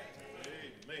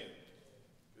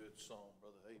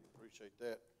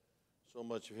Appreciate that so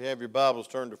much. If you have your Bibles,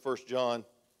 turn to 1 John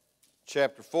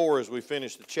chapter 4 as we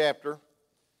finish the chapter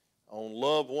on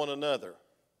love one another.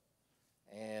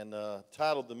 And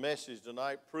titled the message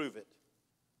tonight, Prove It.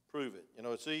 Prove It. You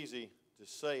know, it's easy to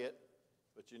say it,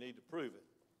 but you need to prove it.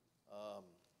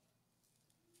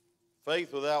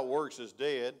 Faith without works is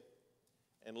dead,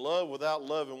 and love without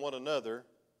loving one another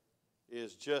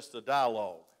is just a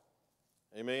dialogue.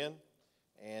 Amen?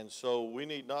 And so we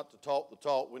need not to talk the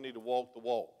talk, we need to walk the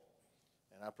walk.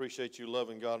 And I appreciate you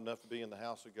loving God enough to be in the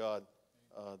house of God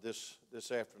this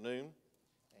afternoon.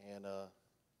 And I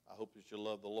hope that you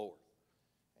love the Lord.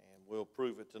 And we'll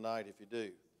prove it tonight if you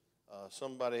do.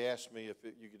 Somebody asked me if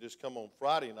you could just come on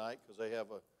Friday night because they have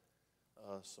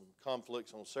some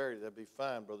conflicts on Saturday. That'd be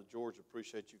fine, Brother George.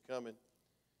 Appreciate you coming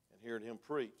and hearing him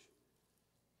preach.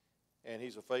 And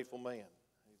he's a faithful man.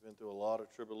 He's been through a lot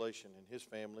of tribulation in his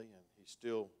family, and he's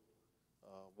still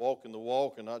walking the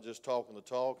walk and not just talking the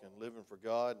talk and living for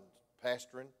God and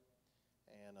pastoring.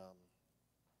 And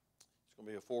it's going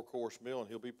to be a 4-course meal, and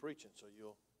he'll be preaching. So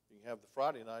you can have the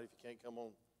Friday night if you can't come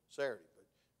on Saturday. But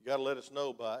you got to let us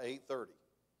know by 8:30.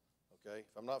 Okay?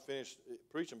 If I'm not finished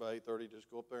preaching by 8:30,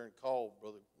 just go up there and call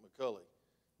Brother McCulley.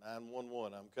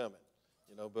 911, I'm coming.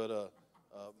 You know, but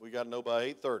we got to know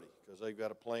by 8:30 because they've got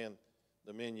to plan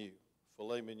the menu,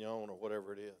 filet mignon or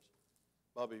whatever it is.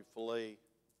 Probably filet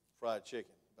fried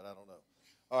chicken, but I don't know.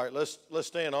 All right, let's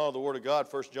stand on the Word of God.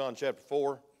 1 John chapter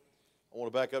 4. I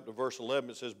want to back up to verse 11.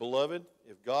 It says, Beloved,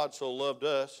 if God so loved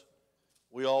us,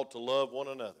 we ought to love one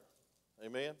another.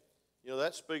 Amen? You know,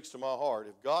 that speaks to my heart.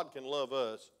 If God can love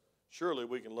us, surely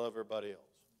we can love everybody else.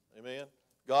 Amen?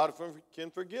 God can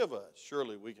forgive us.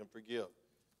 Surely we can forgive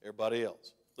everybody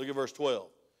else. Look at verse 12.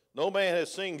 No man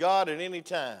has seen God at any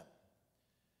time.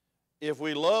 If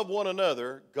we love one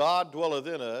another, God dwelleth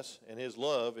in us, and his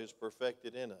love is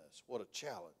perfected in us. What a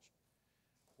challenge.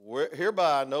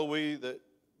 Hereby know we that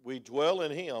we dwell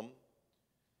in him,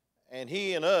 and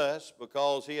he in us,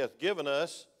 because he hath given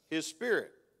us his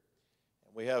Spirit.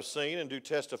 And we have seen and do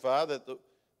testify that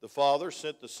the Father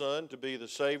sent the Son to be the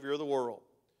Savior of the world.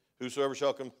 Whosoever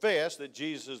shall confess that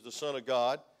Jesus is the Son of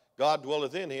God, God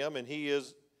dwelleth in him, and he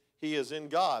is in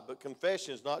God. But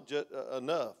confession is not just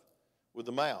enough with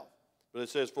the mouth. But it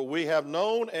says, For we have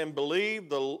known and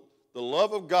believed the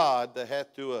love of God that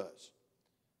hath to us.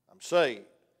 I'm saved.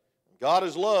 God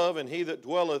is love, and he that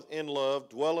dwelleth in love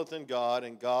dwelleth in God,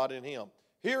 and God in him.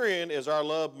 Herein is our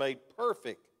love made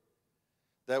perfect,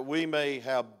 that we may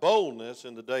have boldness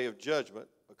in the day of judgment,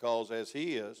 because as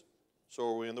he is, so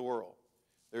are we in the world.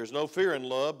 There is no fear in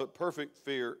love, but perfect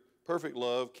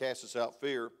love casteth out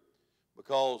fear,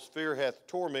 because fear hath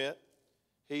torment.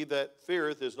 He that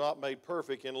feareth is not made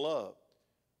perfect in love.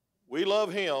 We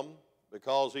love him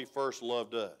because he first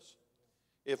loved us.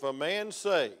 If a man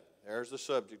say, there's the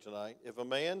subject tonight, if a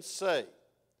man say,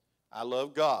 I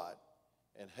love God,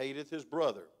 and hateth his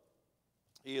brother,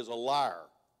 he is a liar.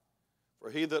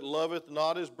 For he that loveth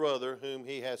not his brother whom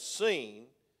he hath seen,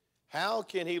 how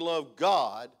can he love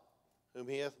God whom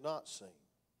he hath not seen?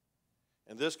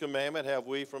 And this commandment have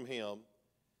we from him,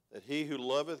 that he who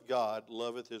loveth God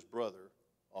loveth his brother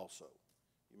also.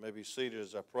 You may be seated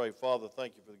as I pray. Father,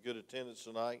 thank you for the good attendance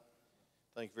tonight.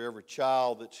 Thank you for every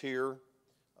child that's here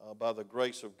by the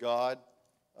grace of God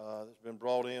that's been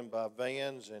brought in by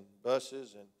vans and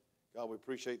buses. And God, we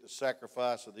appreciate the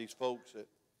sacrifice of these folks that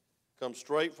come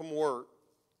straight from work,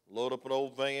 load up an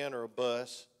old van or a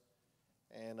bus,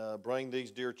 and bring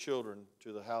these dear children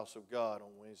to the house of God on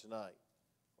Wednesday night.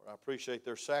 Lord, I appreciate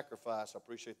their sacrifice. I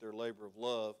appreciate their labor of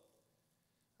love.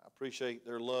 I appreciate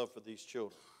their love for these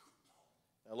children.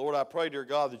 Now, Lord, I pray, dear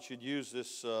God, that you'd use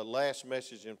this last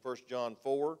message in 1 John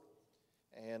 4.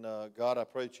 And, God, I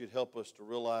pray that you'd help us to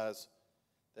realize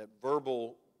that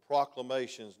verbal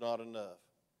proclamation is not enough.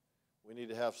 We need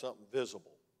to have something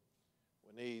visible.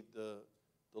 We need the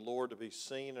Lord to be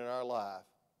seen in our life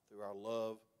through our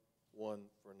love one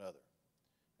for another.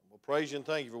 And we'll praise you and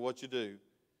thank you for what you do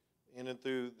in and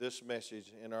through this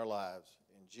message in our lives.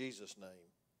 In Jesus'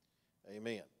 name,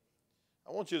 amen.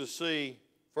 I want you to see,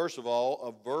 first of all,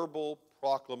 a verbal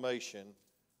proclamation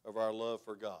of our love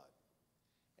for God.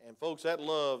 And folks, that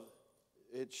love,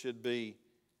 it should be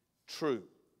true.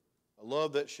 A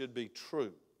love that should be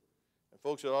true. And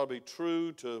folks, it ought to be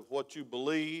true to what you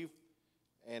believe,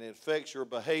 and it affects your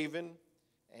behaving.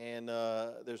 And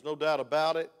there's no doubt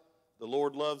about it, the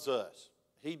Lord loves us.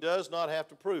 He does not have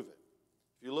to prove it.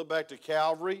 If you look back to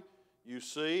Calvary, you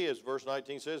see, as verse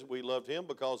 19 says, we loved him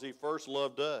because he first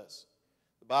loved us.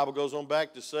 The Bible goes on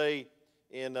back to say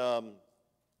in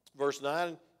verse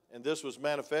 9, and this was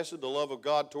manifested, the love of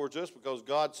God towards us, because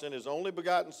God sent his only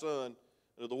begotten Son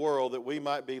into the world that we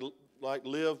might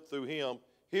live through him.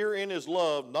 Herein is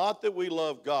love, not that we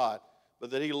love God,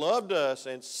 but that he loved us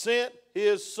and sent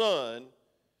his Son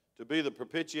to be the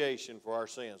propitiation for our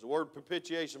sins. The word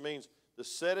propitiation means the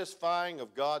satisfying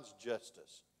of God's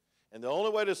justice. And the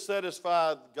only way to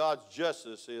satisfy God's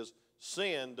justice is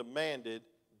sin demanded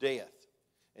death.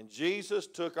 And Jesus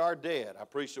took our debt. I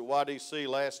preached at YDC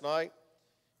last night,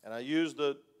 and I used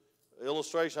the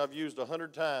illustration I've used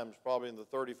 100 times probably in the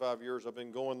 35 years I've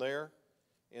been going there,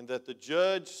 in that the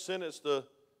judge sentenced the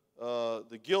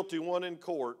guilty one in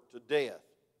court to death.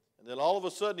 And then all of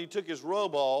a sudden he took his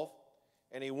robe off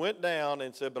and he went down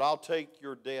and said, but I'll take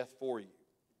your death for you.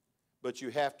 But you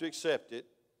have to accept it.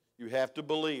 You have to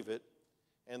believe it.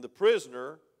 And the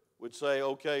prisoner would say,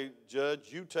 okay, judge,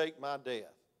 you take my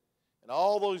death. And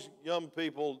all those young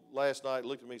people last night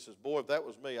looked at me and says, boy, if that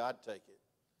was me, I'd take it.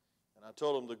 And I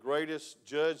told them the greatest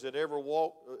judge that ever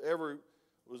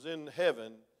was in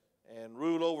heaven and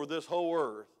ruled over this whole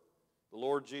earth, the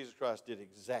Lord Jesus Christ did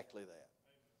exactly that.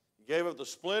 He gave up the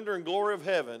splendor and glory of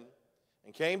heaven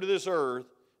and came to this earth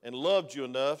and loved you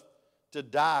enough to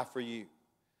die for you.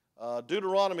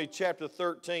 Deuteronomy chapter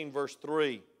 13, verse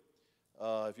 3.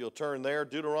 If you'll turn there,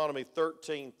 Deuteronomy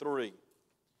 13:3.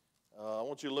 I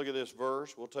want you to look at this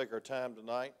verse. We'll take our time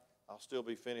tonight. I'll still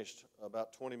be finished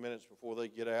about 20 minutes before they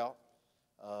get out.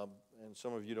 And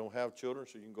some of you don't have children,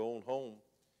 so you can go on home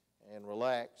and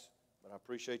relax. But I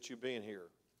appreciate you being here.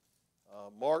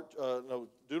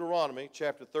 Deuteronomy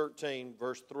chapter 13,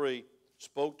 verse 3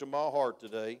 spoke to my heart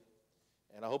today,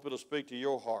 and I hope it'll speak to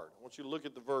your heart. I want you to look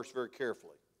at the verse very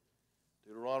carefully.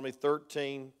 Deuteronomy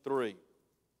 13:3.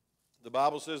 The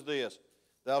Bible says this,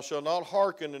 thou shalt not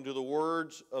hearken unto the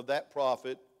words of that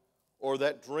prophet or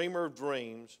that dreamer of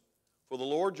dreams, for the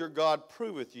Lord your God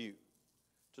proveth you,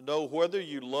 to know whether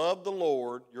you love the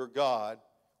Lord your God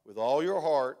with all your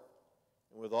heart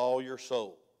and with all your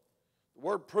soul. The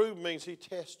word prove means he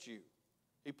tests you.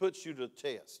 He puts you to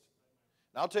test.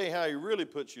 And I'll tell you how he really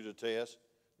puts you to test.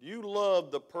 You love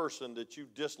the person that you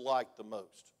dislike the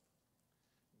most.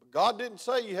 But God didn't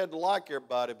say you had to like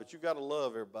everybody, but you got to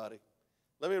love everybody.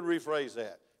 Let me rephrase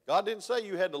that. God didn't say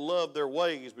you had to love their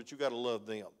ways, but you got to love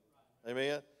them.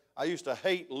 Amen? I used to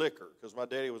hate liquor because my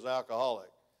daddy was an alcoholic.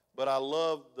 But I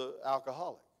loved the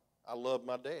alcoholic. I loved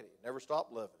my daddy. Never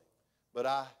stopped loving him. But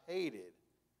I hated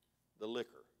the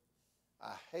liquor.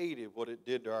 I hated what it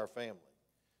did to our family.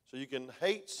 So you can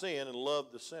hate sin and love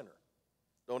the sinner.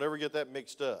 Don't ever get that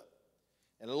mixed up.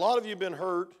 And a lot of you have been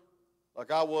hurt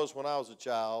like I was when I was a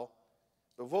child.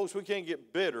 But folks, we can't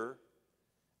get bitter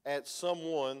at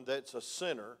someone that's a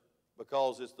sinner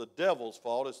because it's the devil's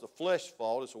fault, it's the flesh's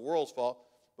fault, it's the world's fault.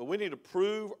 But we need to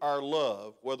prove our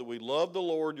love, whether we love the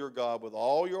Lord your God with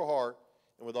all your heart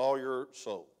and with all your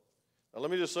soul. Now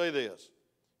let me just say this.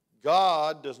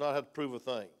 God does not have to prove a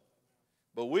thing.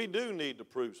 But we do need to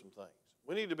prove some things.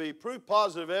 We need to be proof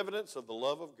positive evidence of the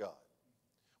love of God.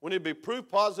 We need to be proof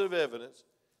positive evidence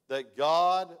that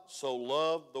God so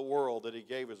loved the world that he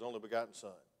gave his only begotten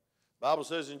Son. The Bible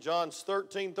says in John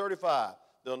 13:35,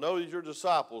 they'll know that you're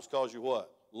disciples because you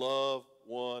what? Love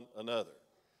one another.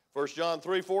 1 John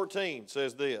 3:14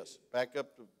 says this. Back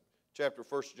up to chapter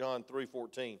 1 John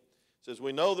 3:14. It says,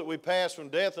 we know that we pass from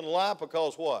death into life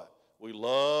because what? We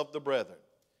love the brethren.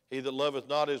 He that loveth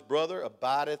not his brother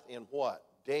abideth in what?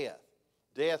 Death.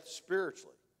 Death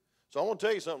spiritually. So I want to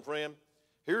tell you something, friend.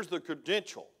 Here's the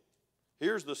credential.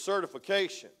 Here's the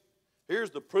certification. Here's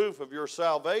the proof of your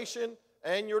salvation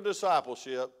and your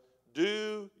discipleship.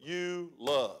 Do you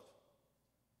love?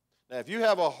 Now, if you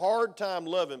have a hard time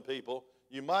loving people,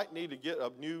 you might need to get a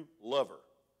new lover.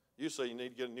 You say you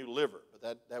need to get a new liver, but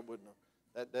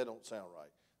that don't sound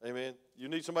right. Amen. You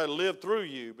need somebody to live through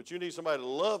you, but you need somebody to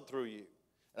love through you.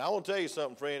 And I want to tell you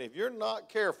something, friend. If you're not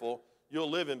careful, you'll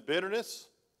live in bitterness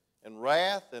and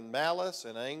wrath and malice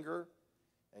and anger,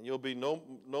 and you'll be no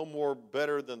more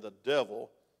better than the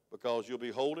devil because you'll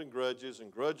be holding grudges,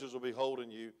 and grudges will be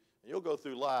holding you, and you'll go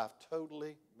through life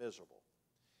totally miserable.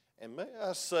 And may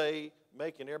I say,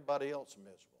 making everybody else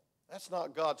miserable. That's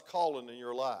not God's calling in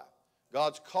your life.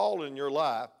 God's calling in your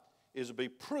life is to be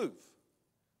proof.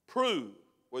 Prove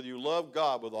whether you love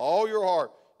God with all your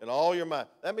heart and all your mind.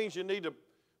 That means you need to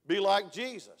be like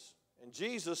Jesus. And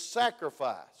Jesus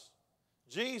sacrificed.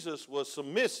 Jesus was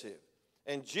submissive.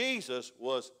 And Jesus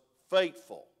was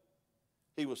faithful.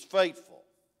 He was faithful.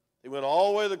 He went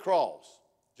all the way to the cross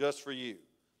just for you.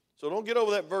 So don't get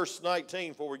over that verse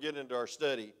 19 before we get into our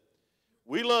study.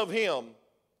 We love him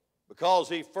because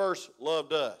he first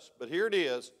loved us. But here it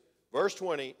is, verse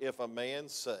 20, if a man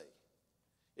say,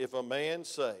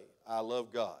 I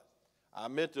love God. I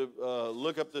meant to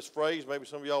look up this phrase. Maybe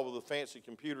some of y'all with the fancy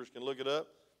computers can look it up.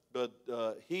 But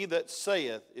he that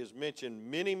saith is mentioned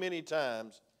many, many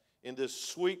times in this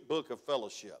sweet book of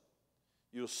fellowship.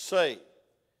 You'll say.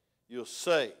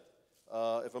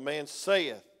 If a man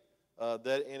saith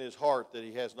that in his heart that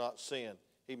he has not sinned,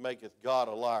 he maketh God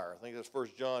a liar. I think that's 1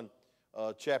 John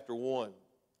chapter 1.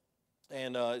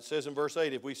 And it says in verse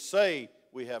 8, if we say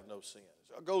we have no sin.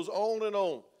 So it goes on and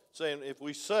on, saying if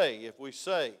we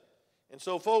say. And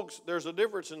so, folks, there's a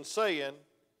difference in saying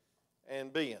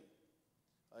and being.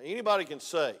 Anybody can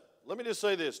say. Let me just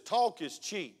say this. Talk is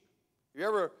cheap.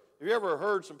 Have you ever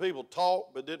heard some people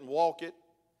talk but didn't walk it?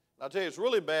 And I'll tell you, it's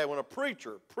really bad when a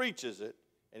preacher preaches it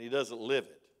and he doesn't live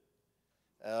it.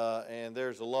 And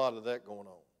there's a lot of that going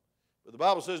on. But the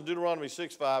Bible says in Deuteronomy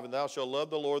 6:5, and thou shalt love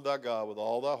the Lord thy God with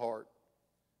all thy heart,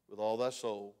 with all thy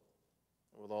soul,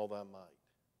 and with all thy might.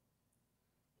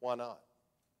 Why not?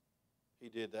 He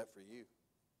did that for you.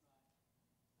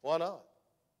 Why not?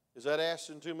 Is that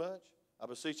asking too much? I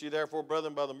beseech you, therefore,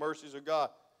 brethren, by the mercies of God,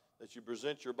 that you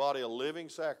present your body a living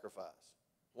sacrifice.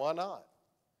 Why not?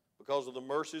 Because of the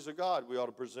mercies of God, we ought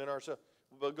to present ourselves.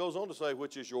 But it goes on to say,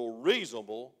 which is your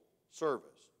reasonable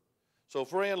service. So,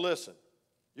 friend, listen.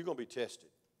 You're going to be tested.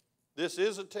 This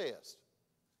is a test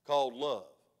called love.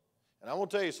 And I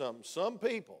want to tell you something. Some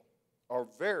people are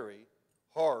very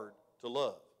hard to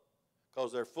love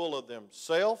because they're full of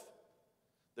themselves,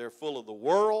 they're full of the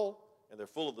world, and they're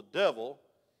full of the devil,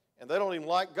 and they don't even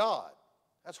like God.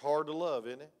 That's hard to love,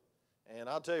 isn't it? And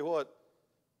I'll tell you what,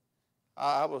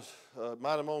 I was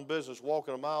minding my own business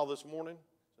walking a mile this morning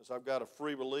since I've got a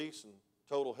free release and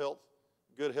total health,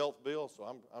 good health bill,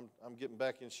 so I'm getting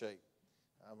back in shape.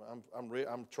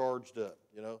 I'm charged up,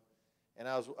 you know. And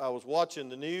I was watching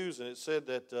the news, and it said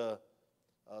that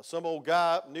some old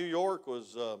guy up in New York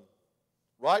was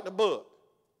writing a book,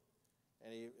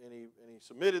 and he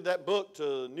submitted that book to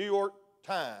the New York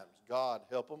Times. God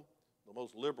help them, the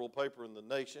most liberal paper in the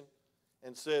nation,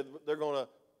 and said they're going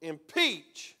to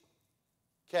impeach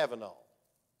Kavanaugh.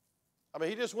 I mean,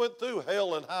 he just went through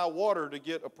hell and high water to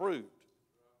get approved,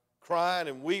 crying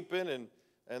and weeping,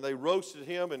 and they roasted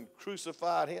him and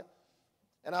crucified him.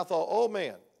 And I thought, oh,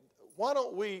 man, why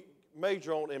don't we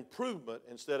major on improvement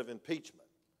instead of impeachment?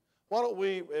 Why don't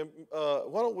we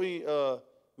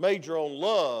major on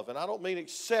love? And I don't mean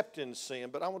accepting sin,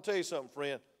 but I want to tell you something,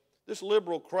 friend. This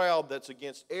liberal crowd that's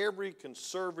against every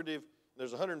conservative,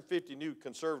 there's 150 new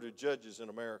conservative judges in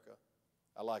America.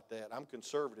 I like that. I'm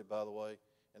conservative, by the way,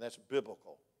 and that's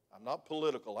biblical. I'm not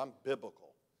political. I'm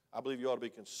biblical. I believe you ought to be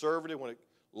conservative when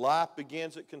life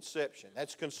begins at conception.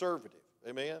 That's conservative.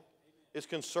 Amen? It's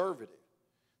conservative.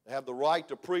 They have the right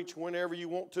to preach whenever you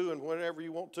want to and whenever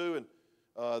you want to,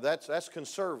 and that's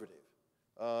conservative.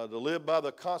 To live by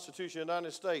the Constitution of the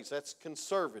United States, that's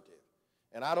conservative.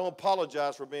 And I don't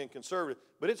apologize for being conservative,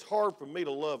 but it's hard for me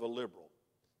to love a liberal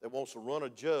that wants to run a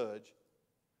judge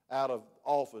out of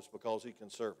office because he's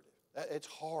conservative. It's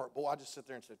hard. Boy, I just sit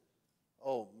there and say,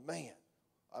 oh, man.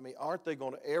 I mean, aren't they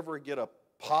going to ever get a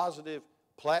positive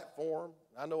platform?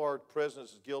 I know our president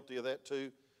is guilty of that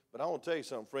too, but I want to tell you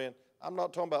something, friend. I'm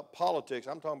not talking about politics.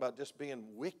 I'm talking about just being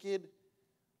wicked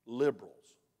liberals.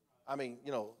 I mean,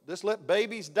 you know, just let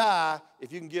babies die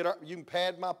if you can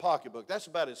pad my pocketbook. That's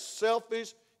about as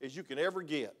selfish as you can ever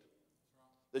get.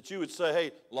 That you would say,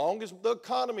 hey, long as the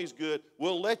economy's good,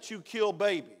 we'll let you kill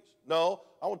babies. No,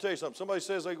 I want to tell you something. Somebody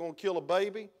says they're going to kill a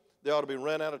baby, they ought to be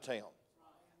run out of town.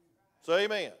 Say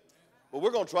amen. But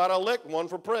we're going to try to elect one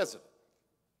for president.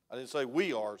 I didn't say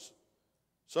we are.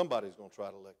 Somebody's going to try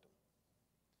to elect him.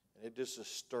 And it just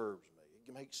disturbs me.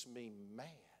 It makes me mad.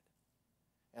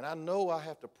 And I know I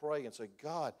have to pray and say,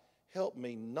 God, help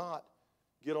me not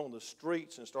get on the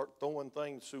streets and start throwing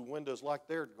things through windows like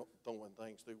they're throwing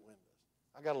things through windows.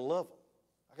 I got to love them.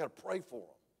 I got to pray for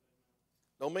them.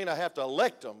 Don't mean I have to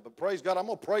elect them, but praise God, I'm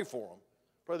going to pray for them.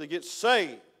 Pray they get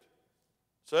saved.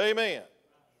 Say amen.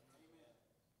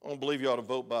 I don't believe you ought to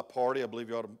vote by party. I believe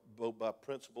you ought to vote by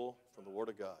principle from the Word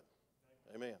of God.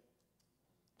 Amen.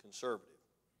 Conservative.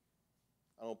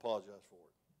 I don't apologize for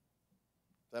it.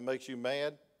 If that makes you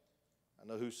mad, I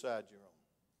know whose side you're on.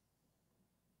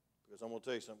 Because I'm going to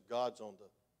tell you something, God's on the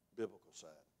biblical side.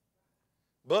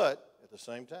 But at the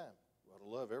same time, we ought to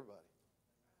love everybody.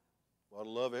 We ought to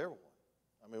love everyone.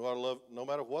 I mean, we ought to love no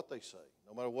matter what they say,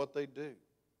 no matter what they do.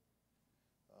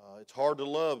 It's hard to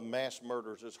love mass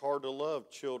murderers. It's hard to love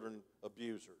children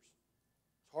abusers.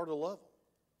 It's hard to love them.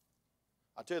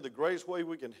 I tell you, the greatest way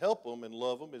we can help them and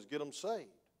love them is get them saved.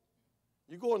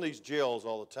 You go in these jails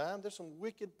all the time, there's some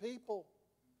wicked people.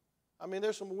 I mean,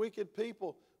 there's some wicked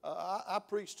people. I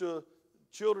preached to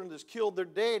children that's killed their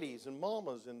daddies and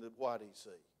mamas in the YDC.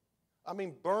 I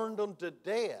mean, burned them to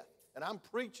death. And I'm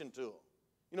preaching to them.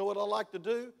 You know what I like to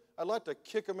do? I'd like to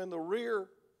kick them in the rear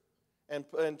and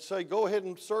say, go ahead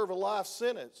and serve a life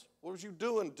sentence. What was you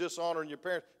doing dishonoring your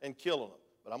parents and killing them?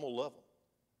 But I'm going to love them.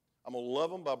 I'm going to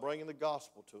love them by bringing the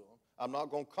gospel to them. I'm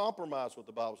not going to compromise what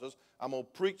the Bible says. I'm going to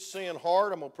preach sin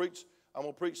hard. I'm going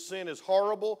to preach sin is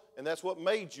horrible, and that's what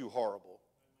made you horrible.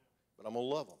 But I'm going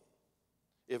to love them.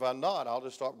 If I'm not, I'll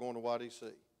just stop going to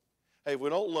YDC. Hey, if we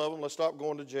don't love them, let's stop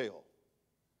going to jail.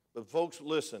 But folks,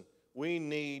 listen, we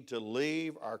need to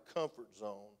leave our comfort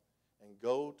zone and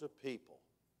go to people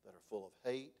that are full of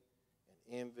hate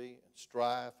and envy and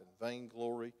strife and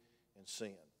vainglory and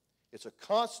sin. It's a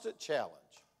constant challenge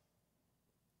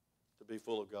to be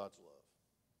full of God's love.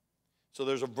 So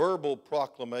there's a verbal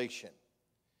proclamation.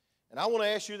 And I want to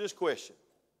ask you this question,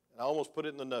 and I almost put it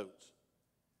in the notes.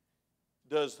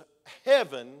 Does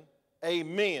heaven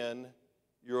amen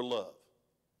your love?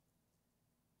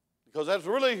 Because that's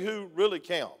really who really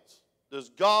counts. Does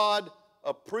God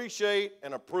appreciate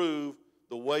and approve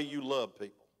the way you love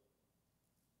people?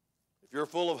 If you're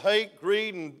full of hate,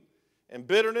 greed, and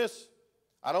bitterness,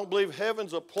 I don't believe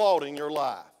heaven's applauding your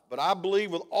life. But I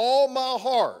believe with all my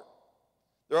heart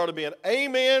there ought to be an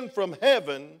amen from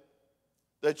heaven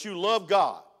that you love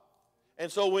God.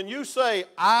 And so when you say,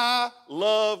 I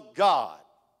love God,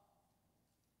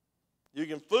 you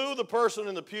can fool the person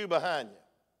in the pew behind you.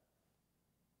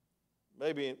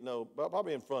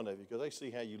 Probably in front of you, because they see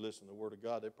how you listen to the Word of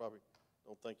God. They probably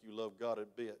don't think you love God a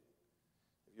bit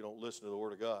if you don't listen to the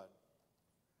Word of God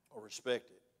or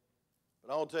respect it.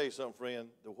 But I want to tell you something, friend,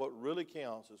 that what really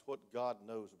counts is what God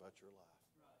knows about your life.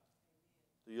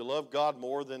 Do you love God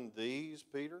more than these,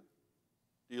 Peter?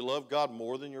 Do you love God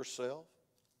more than yourself?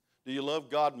 Do you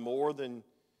love God more than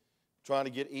trying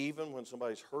to get even when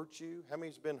somebody's hurt you? How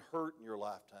many's been hurt in your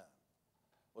lifetime?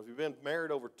 Well, if you've been married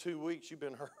over 2 weeks, you've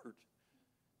been hurt.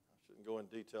 I shouldn't go in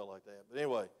detail like that. But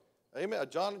anyway, amen.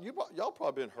 John, y'all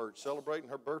probably been hurt celebrating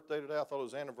her birthday today. I thought it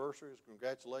was anniversary. I was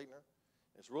congratulating her.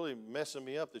 It's really messing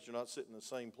me up that you're not sitting in the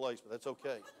same place, but that's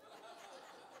okay.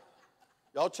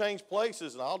 Y'all change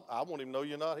places, and I won't even know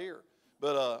you're not here.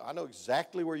 But I know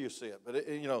exactly where you sit. But,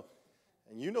 and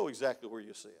you know exactly where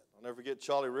you sit. I'll never forget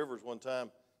Charlie Rivers one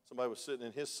time. Somebody was sitting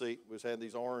in his seat, had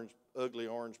these ugly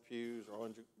orange pews,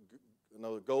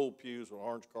 gold pews with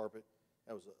orange carpet.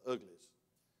 That was the ugliest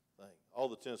thing. All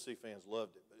the Tennessee fans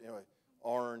loved it. But anyway,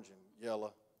 orange and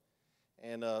yellow.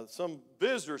 And some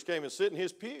visitors came and sit in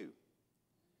his pew.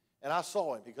 And I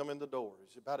saw him. He come in the door.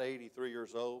 He's about 83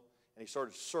 years old, and he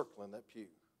started circling that pew,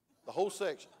 the whole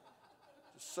section.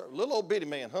 Just a little old bitty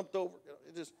man humped over.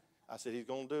 I said, he's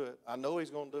going to do it. I know he's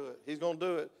going to do it. He's going to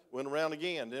do it. Went around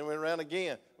again. Then went around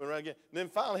again. Went around again. And then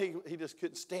finally, he just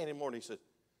couldn't stand anymore. And he said,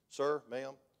 sir,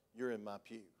 ma'am, you're in my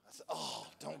pew. I said, oh,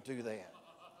 don't do that.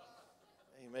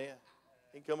 Amen.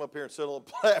 He can come up here and sit on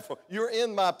the platform. You're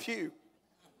in my pew.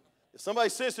 If somebody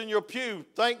sits in your pew,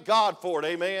 thank God for it.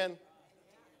 Amen.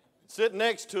 Sit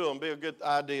next to them, be a good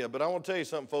idea. But I want to tell you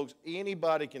something, folks.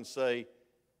 Anybody can say,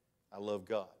 I love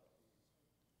God.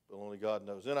 But only God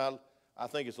knows. And I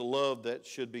think it's a love that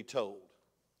should be told.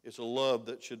 It's a love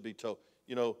that should be told.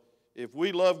 You know, if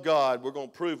we love God, we're going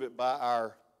to prove it by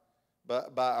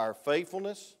our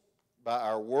faithfulness, by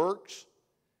our works,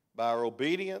 by our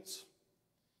obedience,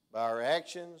 by our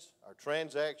actions, our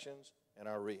transactions, and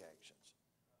our reactions.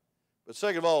 But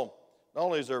second of all, not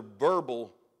only is there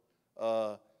verbal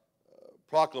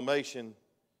proclamation,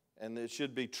 and it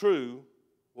should be true,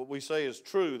 what we say is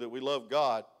true, that we love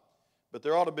God, but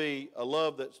there ought to be a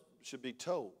love that should be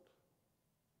told.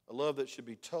 A love that should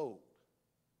be told.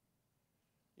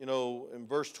 You know, in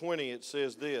verse 20 it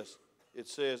says this. It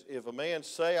says, if a man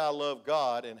say, I love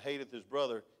God, and hateth his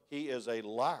brother, he is a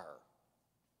liar.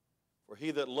 For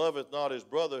he that loveth not his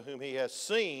brother whom he hath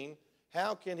seen,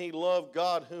 how can he love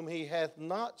God whom he hath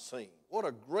not seen? What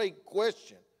a great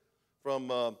question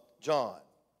from John.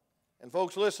 And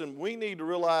folks, listen, we need to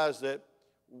realize that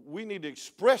we need to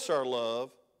express our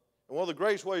love. And one of the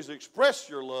greatest ways to express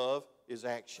your love is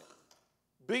action.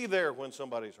 Be there when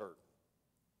somebody's hurt.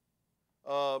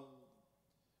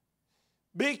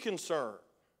 Be concerned.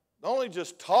 Not only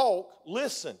just talk,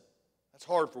 listen. That's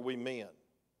hard for we men.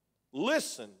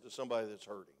 Listen to somebody that's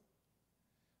hurting.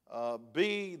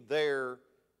 Be there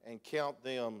and count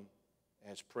them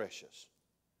as precious.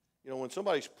 You know, when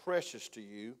somebody's precious to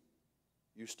you,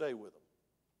 you stay with them,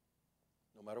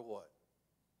 no matter what.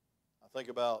 I think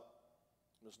about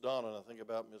Miss Donna and I think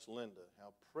about Miss Linda,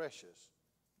 how precious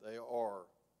they are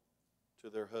to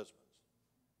their husbands.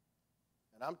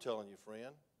 And I'm telling you,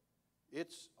 friend,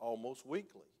 it's almost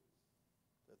weekly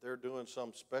that they're doing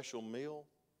some special meal.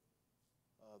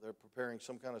 They're preparing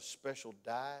some kind of special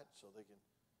diet so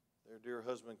their dear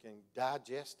husband can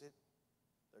digest it.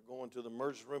 They're going to the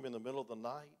emergency room in the middle of the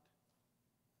night.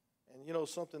 And you know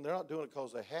something? They're not doing it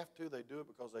because they have to. They do it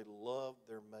because they love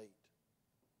their mate.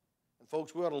 And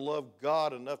folks, we ought to love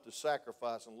God enough to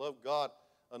sacrifice and love God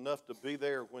enough to be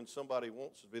there when somebody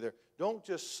wants to be there. Don't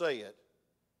just say it,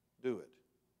 do it.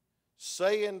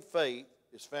 Saying faith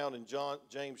is found in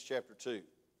James chapter 2.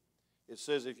 It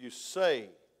says if you say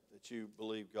that you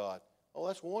believe God, oh,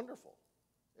 that's wonderful.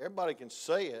 Everybody can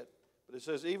say it, but it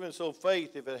says even so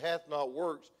faith, if it hath not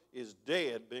works, is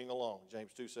dead being alone,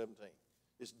 James 2:17.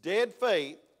 It's dead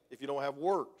faith if you don't have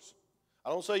works. I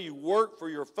don't say you work for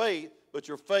your faith, but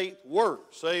your faith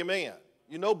works. Say amen.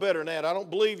 You know better than that. I don't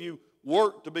believe you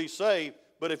work to be saved,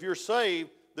 but if you're saved,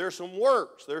 there's some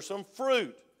works, there's some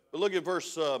fruit. But look at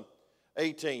verse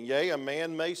 18. Yea, a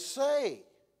man may say,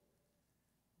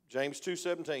 James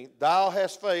 2:17, thou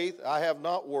hast faith, I have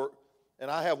not work,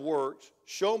 and I have works.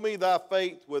 Show me thy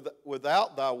faith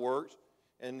without thy works.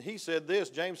 And he said this,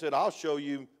 James said, I'll show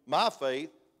you my faith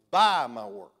by my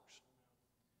works.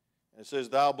 And it says,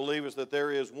 thou believest that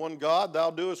there is one God,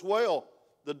 thou doest well.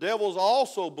 The devils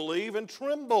also believe and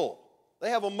tremble. They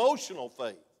have emotional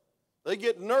faith. They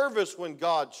get nervous when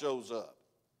God shows up.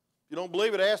 If you don't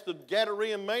believe it, ask the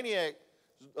Gadarene maniac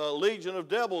legion of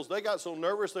devils. They got so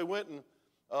nervous they went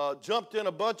and jumped in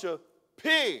a bunch of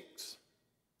pigs.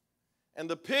 And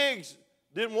the pigs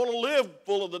didn't want to live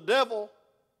full of the devil.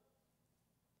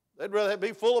 They'd rather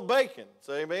be full of bacon,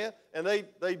 say amen. And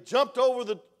they jumped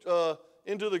over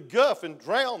into the guff and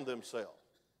drowned themselves.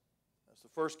 That's the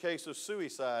first case of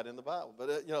suicide in the Bible.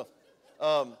 But,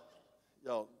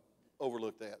 y'all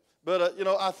overlook that. But,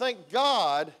 I thank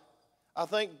God,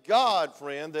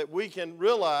 friend, that we can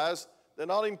realize that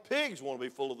not even pigs want to be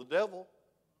full of the devil.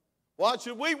 Why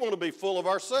should we want to be full of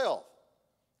ourselves?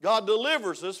 God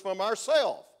delivers us from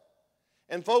ourselves.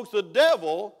 And folks, the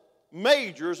devil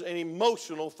majors in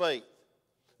emotional faith.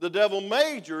 The devil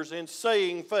majors in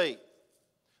saying faith.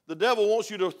 The devil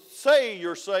wants you to say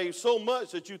you're saved so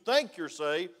much that you think you're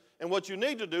saved, and what you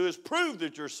need to do is prove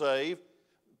that you're saved,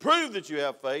 prove that you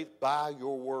have faith by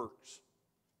your works,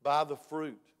 by the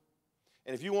fruit.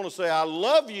 And if you want to say, I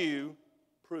love you,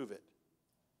 prove it.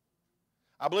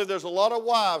 I believe there's a lot of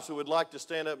wives who would like to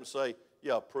stand up and say,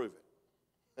 yeah, prove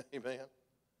it. Amen.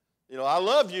 I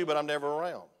love you, but I'm never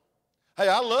around. Hey,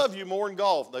 I love you more in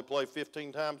golf. They play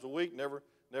 15 times a week,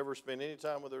 never spend any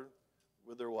time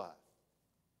with their wife.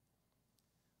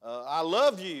 I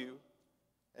love you,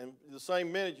 and the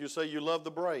same minute you say you love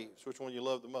the Braves. Which one you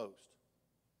love the most?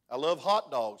 I love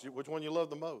hot dogs. Which one you love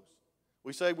the most?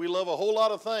 We say we love a whole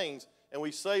lot of things, and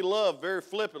we say love very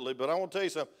flippantly, but I want to tell you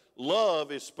something.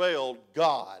 Love is spelled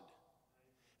God.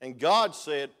 And God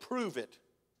said, prove it.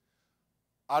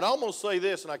 I'd almost say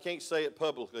this, and I can't say it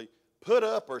publicly. Put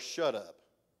up or shut up.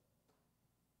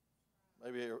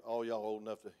 Maybe all y'all old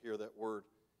enough to hear that word.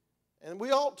 And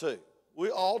we ought to. We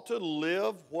ought to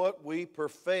live what we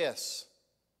profess.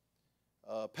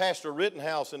 Pastor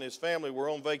Rittenhouse and his family were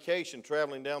on vacation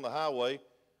traveling down the highway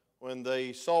when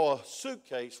they saw a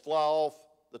suitcase fly off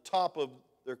the top of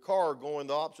their car going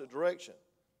the opposite direction.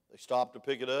 They stopped to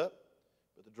pick it up,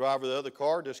 but the driver of the other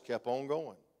car just kept on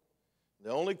going. The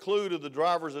only clue to the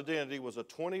driver's identity was a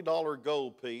 $20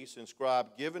 gold piece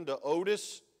inscribed, given to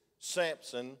Otis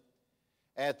Sampson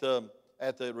at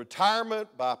the retirement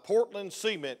by Portland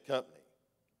Cement Company.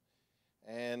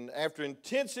 And after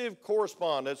intensive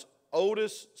correspondence,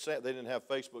 they didn't have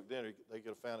Facebook then, they could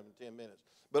have found him in 10 minutes.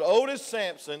 But Otis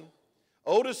Sampson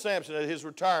at his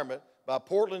retirement by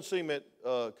Portland Cement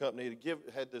Company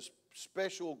had this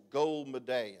special gold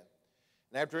medallion.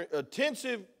 And after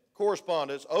intensive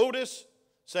correspondence, Otis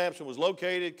Sampson was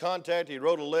located, contacted. He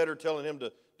wrote a letter telling him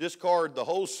to discard the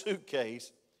whole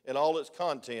suitcase and all its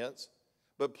contents,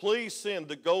 but please send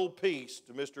the gold piece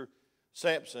to Mr.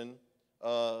 Sampson.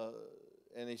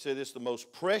 And he said, it's the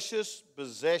most precious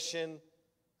possession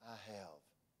I have.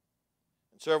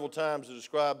 And several times to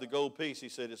describe the gold piece, he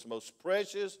said, it's the most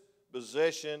precious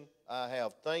possession I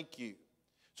have. Thank you.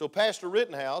 So Pastor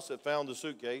Rittenhouse, that found the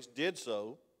suitcase, did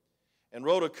so and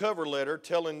wrote a cover letter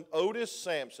telling Otis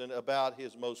Sampson about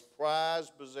his most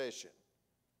prized possession,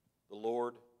 the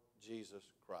Lord Jesus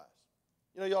Christ.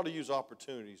 You ought to use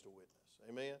opportunities to witness.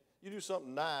 Amen? You do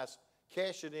something nice,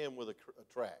 cash it in with a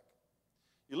tract.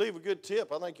 You leave a good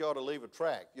tip, I think you ought to leave a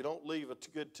tract. You don't leave a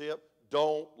good tip,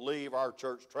 don't leave our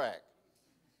church tract.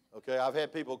 Okay, I've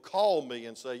had people call me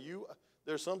and say,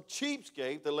 there's some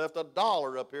cheapskate that left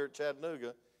 $1 up here at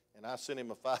Chattanooga, and I sent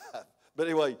him a $5. But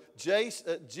anyway,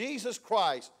 Jesus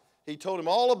Christ he told him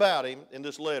all about him in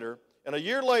this letter. And a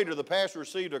year later, the pastor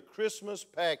received a Christmas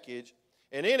package,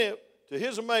 and in it, to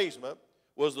his amazement,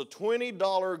 was the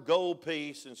 $20 gold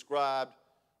piece inscribed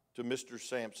to Mr.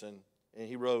 Sampson. And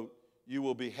he wrote, "You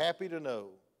will be happy to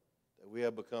know that we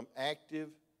have become active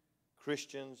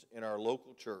Christians in our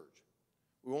local church.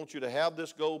 We want you to have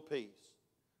this gold piece.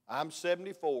 I'm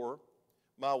 74,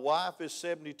 my wife is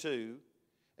 72,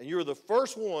 and you're the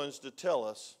first ones to tell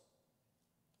us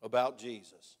about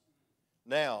Jesus.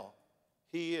 Now,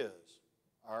 he is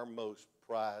our most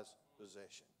prized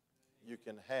possession. You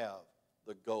can have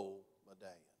the gold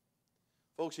medallion."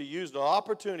 Folks, he used an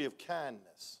opportunity of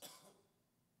kindness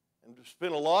and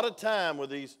spent a lot of time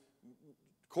with these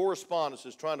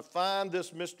correspondences trying to find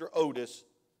this Mr. Otis,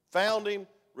 found him,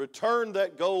 returned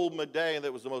that gold medallion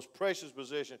that was the most precious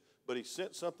possession, but he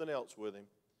sent something else with him,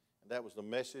 and that was the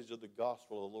message of the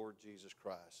gospel of the Lord Jesus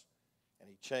Christ, and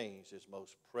he changed his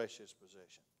most precious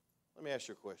possession. Let me ask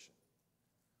you a question.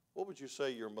 What would you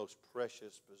say your most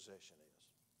precious possession is?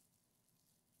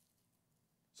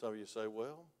 Some of you say,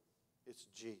 well, it's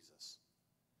Jesus.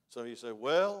 Some of you say,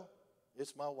 well,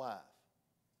 it's my wife.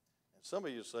 And some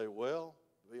of you say, well,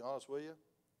 to be honest with you,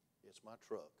 it's my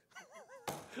truck.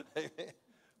 Amen.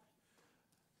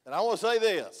 And I want to say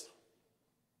this.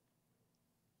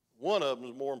 One of them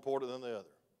is more important than the other.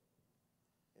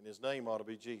 And his name ought to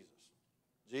be Jesus.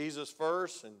 Jesus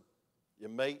first and your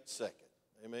mate second.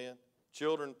 Amen.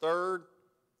 Children third.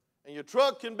 And your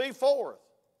truck can be fourth.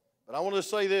 But I want to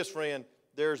say this, friend.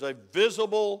 There's a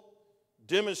visible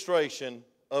demonstration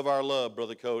of our love,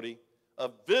 Brother Cody. A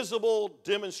visible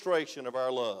demonstration of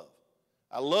our love.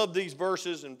 I love these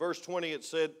verses. In verse 20 it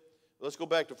said, let's go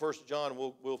back to 1 John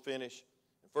and we'll finish.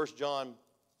 In 1 John,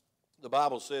 the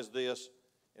Bible says this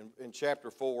in chapter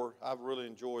 4. I've really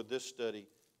enjoyed this study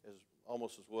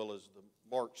almost as well as the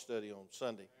Mark study on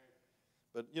Sunday.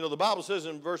 But, you know, the Bible says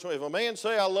in verse 20, if a man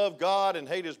say, I love God and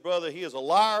hate his brother, he is a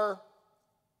liar.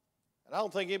 And I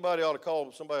don't think anybody ought to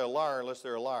call somebody a liar unless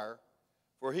they're a liar.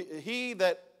 For he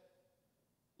that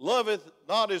loveth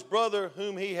not his brother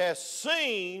whom he hath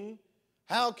seen,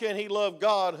 how can he love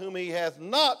God whom he hath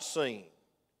not seen?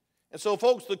 And so,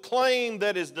 folks, the claim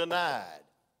that is denied.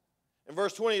 In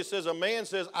verse 20 it says, a man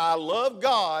says, I love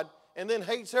God, and then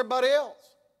hates everybody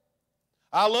else.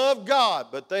 I love God,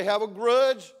 but they have a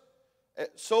grudge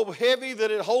so heavy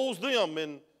that it holds them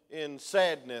in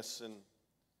sadness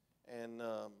and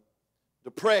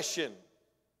depression,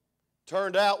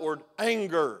 turned outward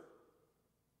anger.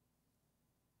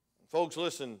 And folks,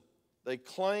 listen, the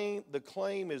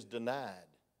claim is denied.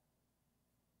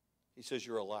 He says,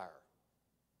 you're a liar.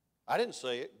 I didn't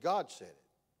say it, God said it.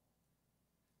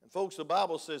 And folks, the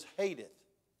Bible says, hateth.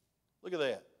 Look at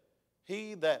that.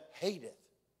 He that hateth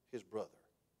his brother.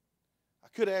 I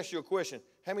could ask you a question.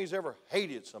 How many's ever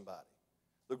hated somebody?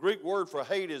 The Greek word for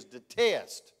hate is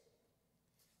detest.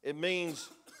 It means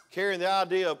carrying the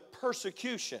idea of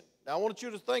persecution. Now, I want you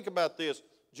to think about this.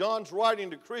 John's writing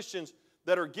to Christians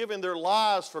that are giving their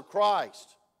lives for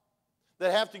Christ,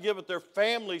 that have to give up their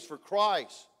families for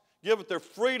Christ, give up their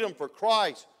freedom for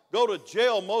Christ, go to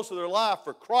jail most of their life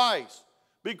for Christ,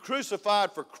 be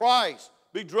crucified for Christ,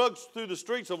 be drugged through the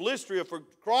streets of Lystra for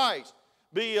Christ,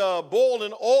 be boiled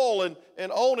in oil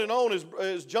and on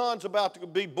as John's about to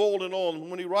be boiled in oil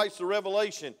when he writes the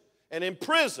Revelation, and in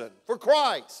prison for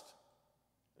Christ.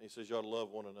 And he says you ought to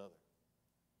love one another.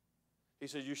 He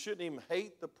says you shouldn't even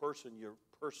hate the person you're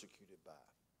persecuted by.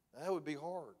 Now, that would be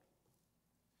hard.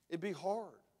 It'd be hard.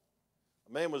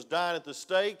 A man was dying at the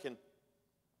stake, and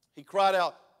he cried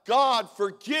out, God,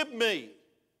 forgive me.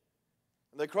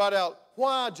 And they cried out,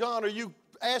 why, John, are you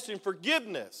asking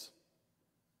forgiveness?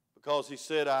 Because he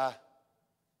said, I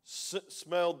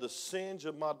smelled the singe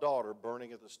of my daughter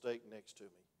burning at the stake next to me.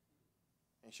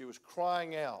 And she was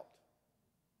crying out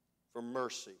for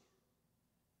mercy.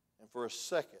 And for a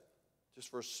second, just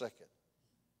for a second,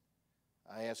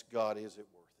 I asked God, is it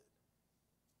worth it?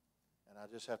 And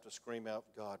I just have to scream out,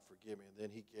 God, forgive me. And then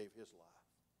he gave his life.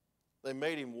 They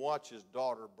made him watch his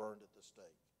daughter burned at the stake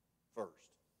first.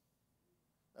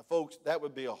 Now, folks, that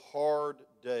would be a hard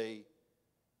day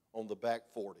on the back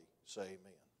 40. Say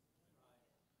amen.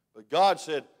 But God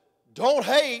said, don't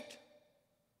hate,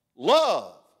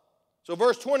 love. So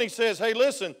verse 20 says, hey,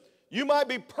 listen, you might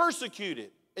be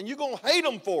persecuted, and you're going to hate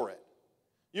them for it.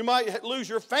 You might lose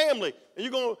your family,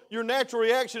 and your natural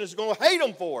reaction is going to hate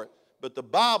them for it. But the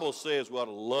Bible says we ought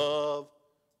to love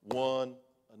one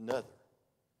another.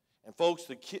 And folks,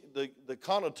 the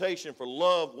connotation for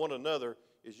love one another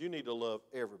is you need to love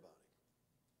everybody.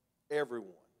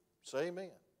 Everyone. Say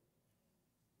amen.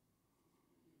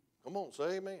 Come on,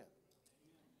 say amen.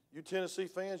 You Tennessee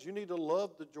fans, you need to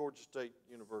love the Georgia State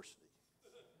University.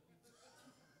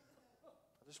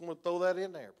 I just want to throw that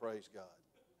in there, praise God.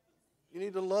 You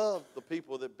need to love the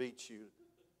people that beat you,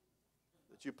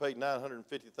 that you paid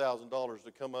 $950,000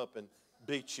 to come up and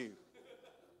beat you. You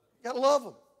got to love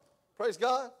them, praise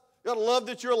God. You got to love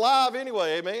that you're alive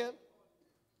anyway, amen.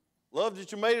 Love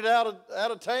that you made it out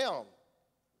of town.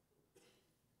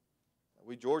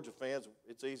 We Georgia fans,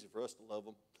 it's easy for us to love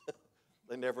them.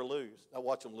 They never lose. I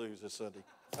watch them lose this Saturday,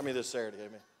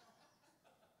 amen.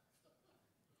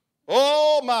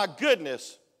 Oh, my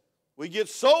goodness. We get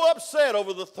so upset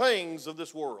over the things of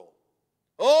this world.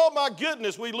 Oh, my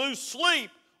goodness, we lose sleep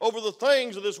over the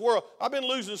things of this world. I've been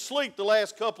losing sleep the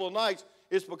last couple of nights.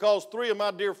 It's because 3 of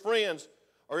my dear friends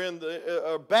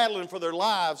are battling for their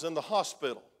lives in the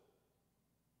hospital.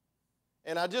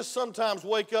 And I just sometimes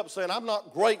wake up saying, I'm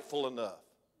not grateful enough.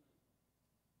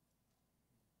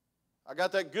 I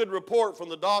got that good report from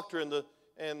the doctor,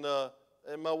 and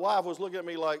my wife was looking at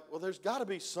me like, well, there's got to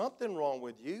be something wrong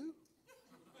with you.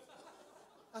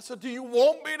 I said, do you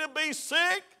want me to be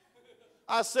sick?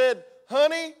 I said,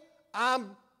 honey,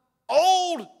 I'm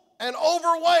old and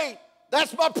overweight.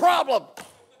 That's my problem.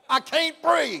 I can't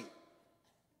breathe.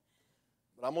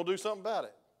 But I'm going to do something about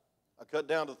it. I cut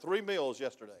down to 3 meals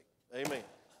yesterday. Amen.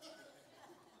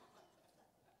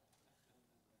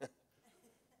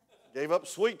 Gave up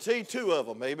sweet tea, 2 of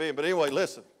them. Amen. But anyway,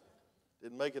 listen.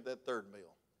 Didn't make it that 3rd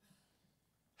meal.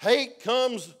 Hate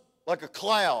comes like a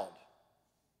cloud.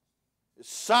 It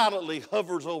silently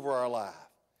hovers over our life.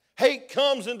 Hate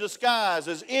comes in disguise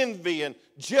as envy and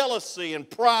jealousy and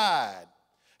pride.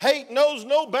 Hate knows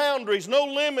no boundaries, no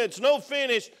limits, no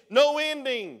finish, no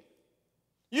ending.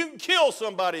 You can kill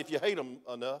somebody if you hate them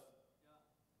enough.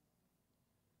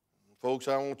 Folks,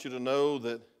 I want you to know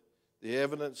that the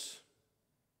evidence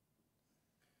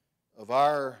of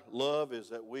our love is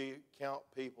that we count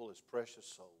people as precious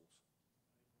souls.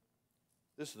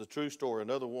 This is the true story.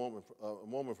 Another woman, a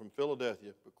woman from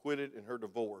Philadelphia, acquitted in her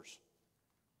divorce.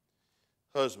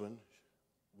 Husband,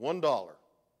 $1,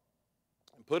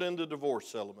 and put in the divorce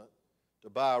settlement to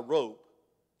buy a rope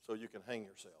so you can hang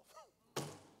yourself.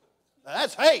 Now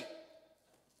that's hate.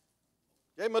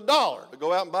 Gave him $1 to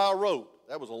go out and buy a rope.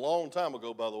 That was a long time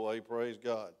ago, by the way, praise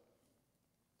God.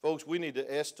 Folks, we need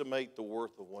to estimate the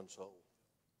worth of one soul.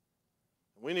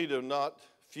 We need to not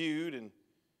feud and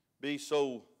be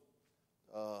so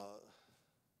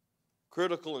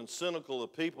critical and cynical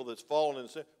of people that's fallen in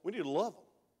sin. We need to love them.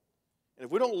 And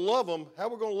if we don't love them, how are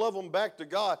we going to love them back to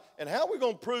God? And how are we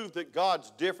going to prove that God's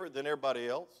different than everybody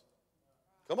else?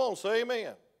 Come on, say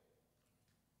amen.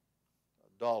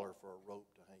 $1 for a rope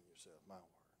to hang yourself, my word.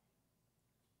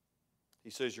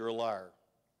 He says you're a liar.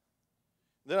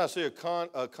 Then I see a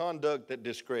conduct that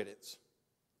discredits.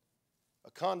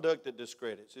 A conduct that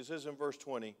discredits. It says in verse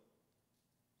 20,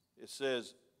 it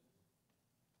says,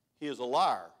 he is a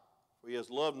liar, for he has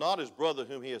loved not his brother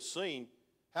whom he has seen.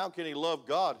 How can he love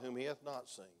God whom he hath not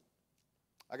seen?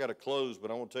 I got to close, but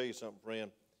I want to tell you something,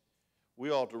 friend. We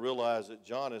ought to realize that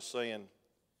John is saying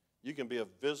you can be a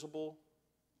visible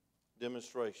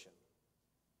demonstration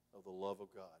of the love of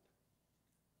God,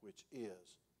 which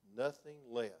is nothing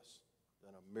less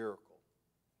than a miracle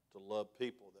to love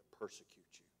people that persecute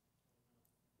you.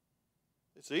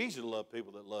 It's easy to love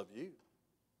people that love you.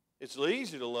 It's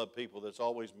easy to love people that's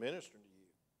always ministering to you.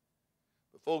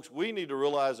 But folks, we need to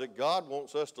realize that God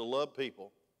wants us to love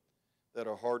people that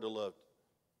are hard to love.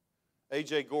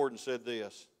 A.J. Gordon said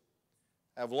this,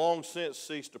 I've long since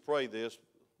ceased to pray this,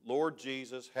 Lord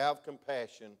Jesus, have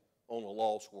compassion on a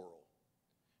lost world.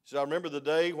 He said, I remember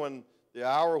the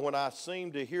hour when I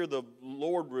seemed to hear the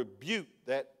Lord rebuke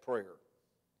that prayer.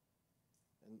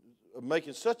 And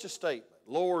making such a statement,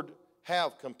 Lord,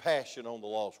 have compassion on the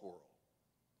lost world.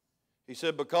 He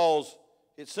said, because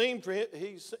it seemed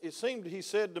he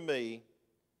said to me,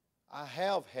 I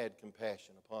have had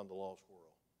compassion upon the lost world.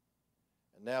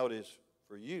 And now it is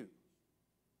for you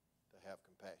to have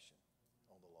compassion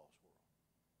on the lost world.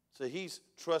 So he's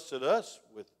trusted us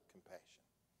with compassion.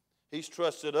 He's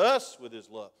trusted us with his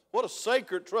love. What a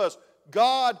sacred trust.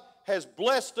 God has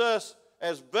blessed us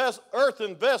as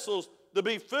earthen vessels to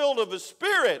be filled of his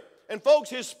Spirit. And folks,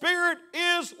 his Spirit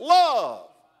is love.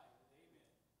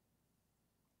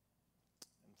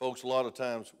 And folks, a lot of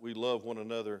times we love one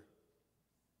another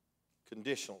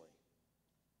conditionally.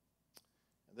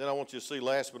 And then I want you to see,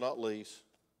 last but not least,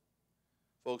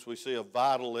 folks, we see a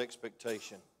vital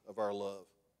expectation of our love.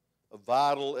 A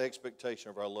vital expectation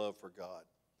of our love for God.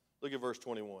 Look at verse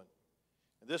 21.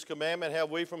 And this commandment have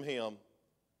we from him,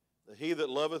 that he that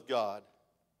loveth God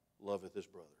loveth his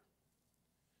brother.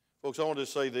 Folks, I want to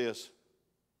say this.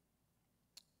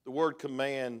 The word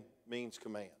command means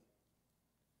command.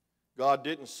 God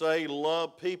didn't say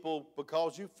love people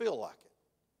because you feel like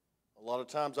it. A lot of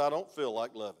times I don't feel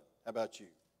like loving. How about you?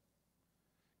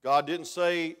 God didn't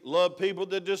say love people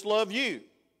that just love you.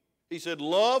 He said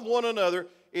love one another.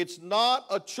 It's not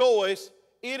a choice.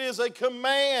 It is a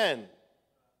command.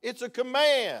 It's a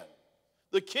command.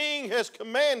 The King has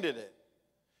commanded it.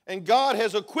 And God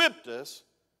has equipped us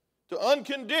to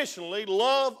unconditionally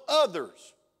love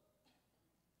others.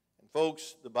 And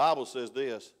folks, the Bible says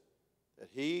this, that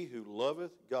he who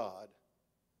loveth God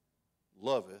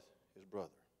loveth his brother.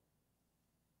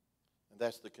 And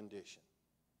that's the condition.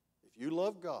 If you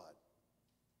love God,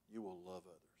 you will love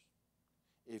others.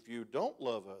 If you don't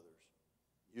love others,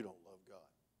 you don't love God.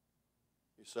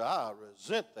 You say, I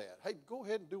resent that. Hey, go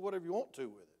ahead and do whatever you want to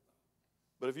with it.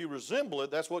 But if you resemble it,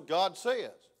 that's what God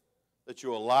says. That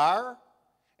you're a liar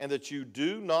and that you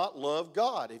do not love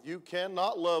God. If you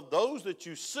cannot love those that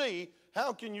you see,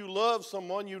 how can you love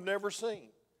someone you've never seen?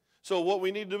 So what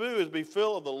we need to do is be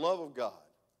filled with the love of God.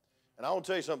 And I want to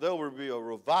tell you something, there will be a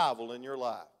revival in your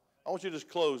life. I want you to just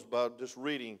close by just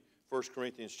reading 1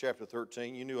 Corinthians chapter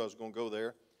 13. You knew I was going to go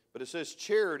there. But it says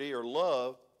charity or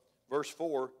love, verse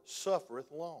 4,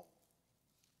 suffereth long.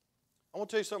 I want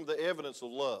to tell you something, the evidence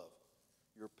of love.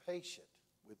 You're patient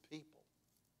with people.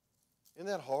 Isn't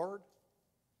that hard?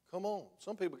 Come on.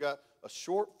 Some people got a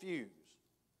short fuse.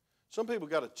 Some people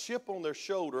got a chip on their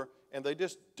shoulder and they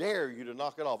just dare you to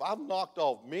knock it off. I've knocked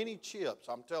off many chips,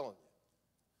 I'm telling you.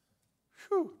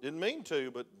 Whew, didn't mean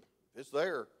to, but if it's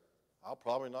there, I'll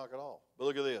probably knock it off. But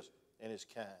look at this. And it's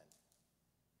kind.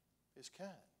 It's kind.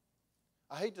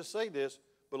 I hate to say this,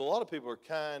 but a lot of people are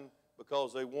kind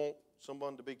because they want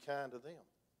someone to be kind to them.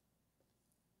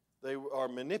 They are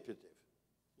manipulative.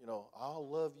 You know, I'll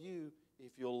love you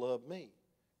if you'll love me.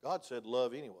 God said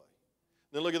love anyway.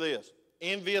 Then look at this.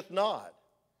 Envieth not.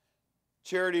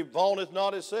 Charity vaunteth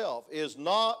not itself, is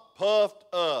not puffed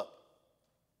up.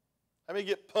 How many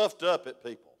get puffed up at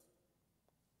people?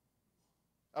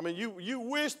 I mean, you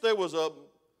wish there was one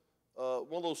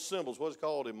of those symbols, what's it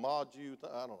called, emoji?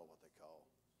 I don't know what they call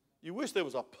it. You wish there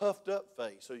was a puffed up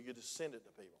face so you could just send it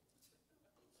to people.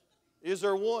 Is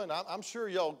there one? I'm sure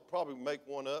y'all probably make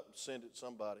one up and send it to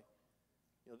somebody.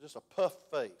 You know, just a puffed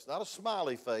face. Not a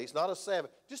smiley face, not a savage,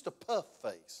 just a puffed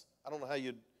face. I don't know how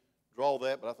you'd draw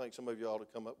that, but I think some of you ought to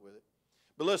come up with it.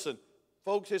 But listen,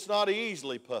 folks, it's not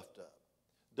easily puffed up.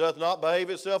 Doth not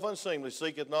behave itself unseemly,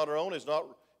 seeketh not her own, is not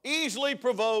easily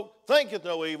provoked, thinketh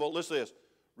no evil. Listen to this.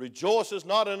 Rejoiceth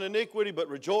not in iniquity, but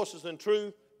rejoiceth in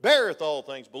truth, beareth all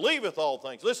things, believeth all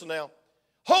things. Listen now.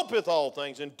 Hopeth all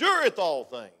things, endureth all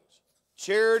things.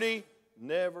 Charity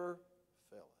never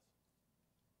faileth.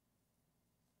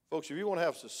 Folks, if you want to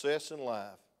have success in life,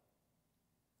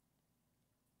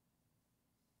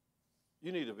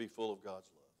 you need to be full of God's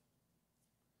love.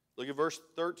 Look at verse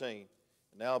 13.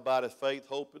 And now abideth faith,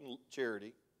 hope, and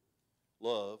charity,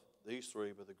 love, these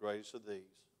three, but the greatest of these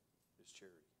is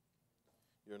charity.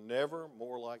 You're never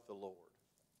more like the Lord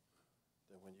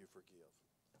than when you forgive.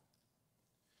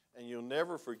 And you'll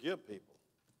never forgive people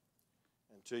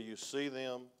until you see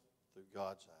them through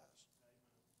God's eyes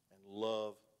and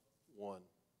love one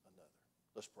another.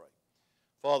 Let's pray.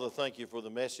 Father, thank you for the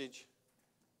message.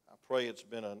 I pray it's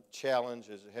been a challenge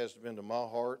as it has been to my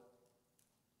heart.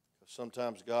 Because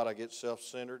sometimes, God, I get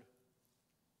self-centered.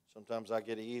 Sometimes I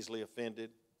get easily offended.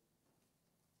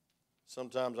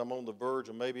 Sometimes I'm on the verge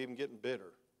of maybe even getting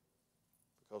bitter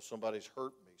because somebody's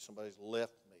hurt me, somebody's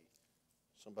left me,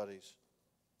 somebody's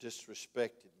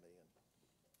disrespected me, and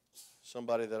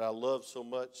somebody that I love so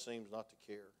much seems not to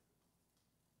care.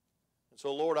 And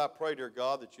so, Lord, I pray, dear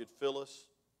God, that you'd fill us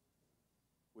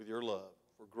with your love.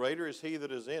 For greater is he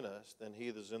that is in us than he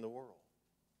that is in the world.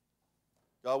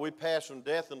 God, we pass from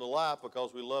death into life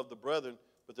because we love the brethren,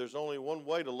 but there's only one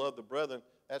way to love the brethren.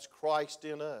 That's Christ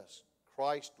in us.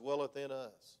 Christ dwelleth in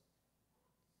us.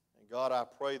 And God, I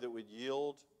pray that we'd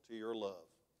yield to your love.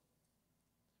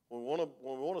 When we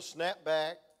want to snap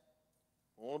back,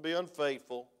 we want to be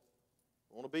unfaithful,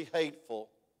 we want to be hateful,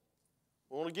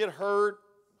 we want to get hurt,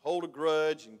 hold a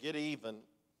grudge, and get even,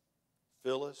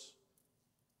 fill us,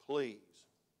 please,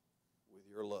 with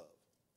your love.